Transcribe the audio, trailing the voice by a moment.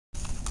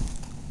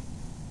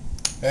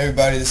Hey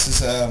everybody, this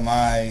is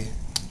my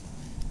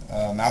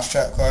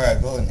Mousetrap car I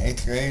built in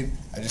 8th grade.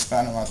 I just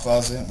found it in my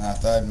closet and I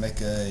thought I'd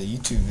make a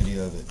YouTube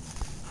video of it.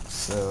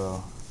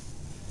 So,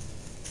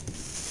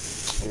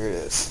 here it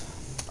is.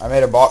 I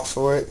made a box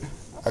for it.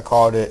 I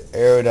called it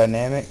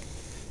Aerodynamic.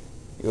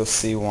 You'll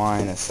see why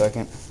in a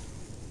second.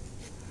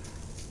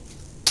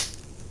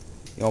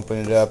 You open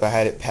it up, I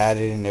had it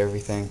padded and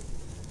everything.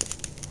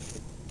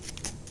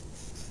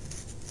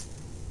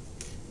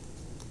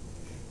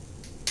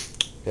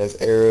 It has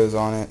arrows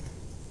on it,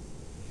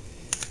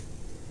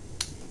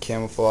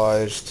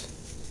 camouflaged.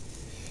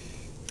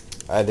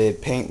 I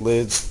did paint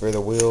lids for the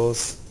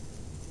wheels,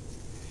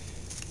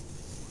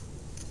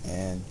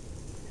 and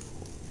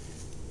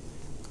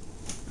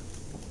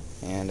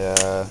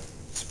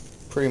that's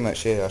pretty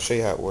much it. I'll show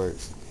you how it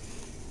works.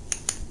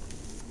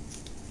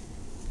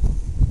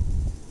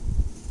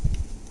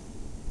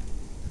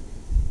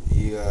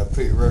 You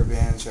put your rubber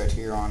bands right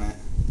here on it.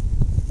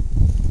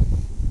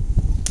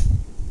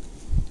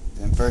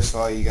 Then first of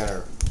all, you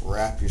gotta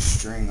wrap your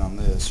string on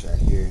this right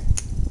here.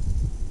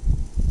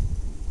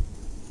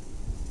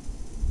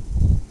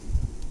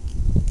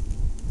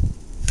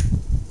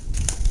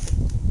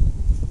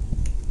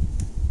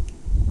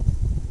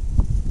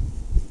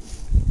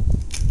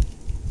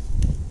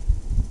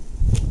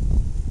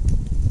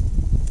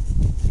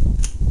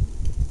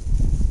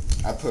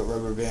 I put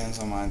rubber bands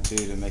on mine too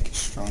to make it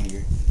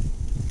stronger.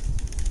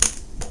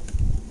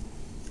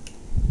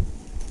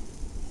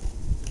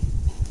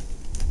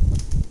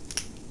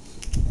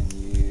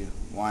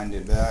 Wind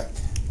it back.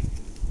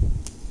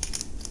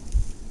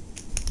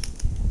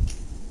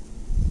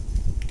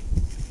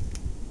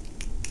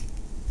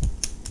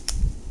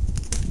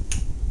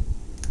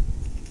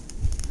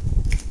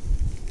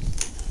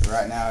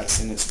 Right now it's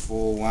in its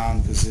full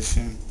wound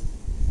position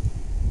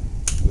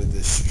with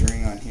the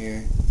string on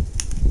here,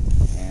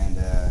 and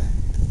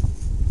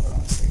hold on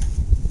a second.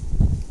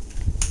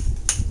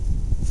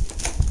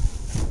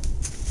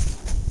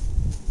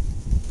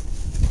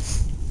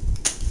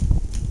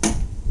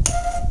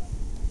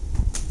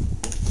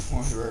 One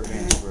of the rubber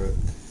bands broke.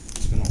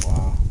 It's been a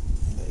while,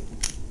 like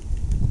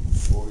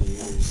 4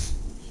 years.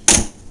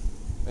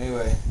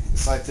 Anyway,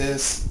 it's like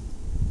this,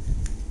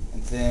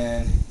 and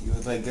then you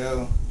would let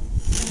go,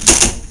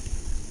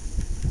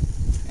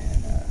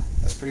 and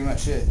that's pretty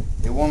much it.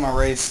 It won my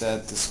race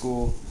at the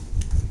school.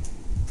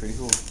 Pretty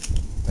cool.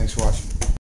 Thanks for watching.